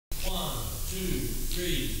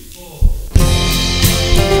3, 4.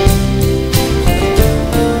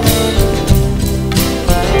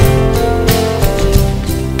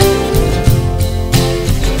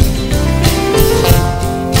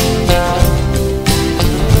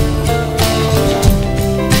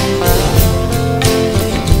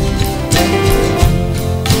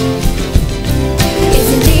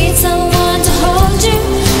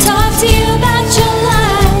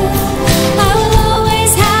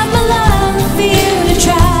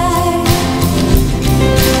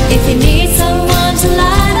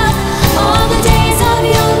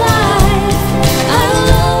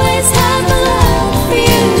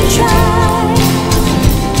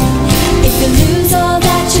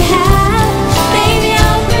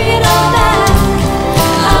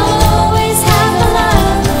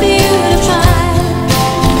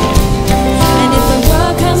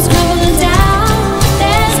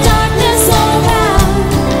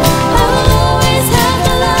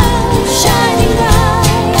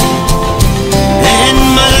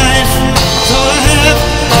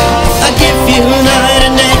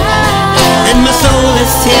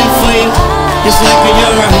 Just like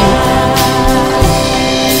you're a home.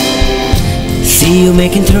 See you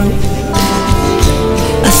making through.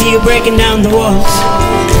 I see you breaking down the walls.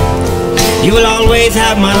 You will always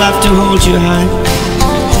have my love to hold you high.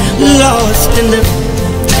 Lost in the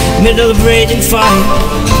middle of raging fire,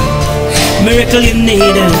 miracle you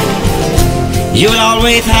needed. You will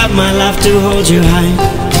always have my love to hold you high.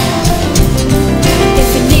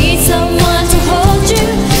 If you need someone to hold you,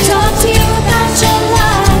 talk to you about your life,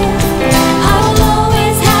 I will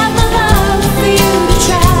always have the love for you to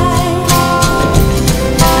try.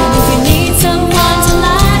 If you need someone to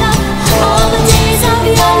light up all the days of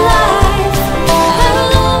your life, I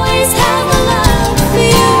will always have the love for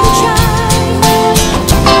you to try.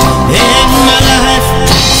 In my life,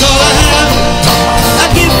 so I have, I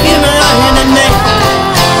give you my hand and neck,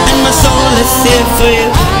 and my soul is here for you,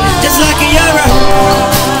 just like a hero.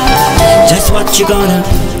 Just what you gonna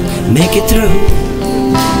make it through.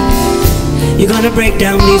 You're gonna break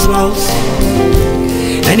down these walls,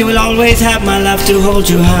 and you will always have my love to hold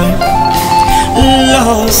you high.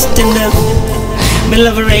 Lost in the middle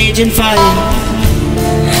of a raging fire,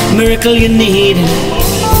 miracle you need.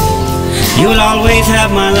 You will always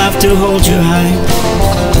have my love to hold you high.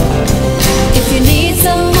 If you need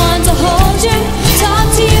someone to hold you, talk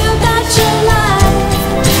to you about your life,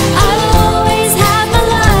 I will always have my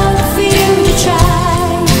love for you to try.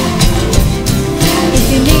 If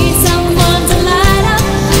you need someone to light up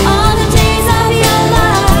all the days of your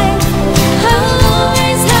life, I will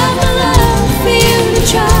always have the love for you to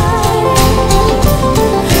try.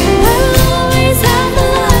 I will always have the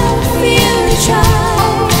love for you to try.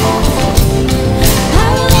 I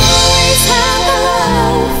will always have the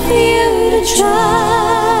love for you to try.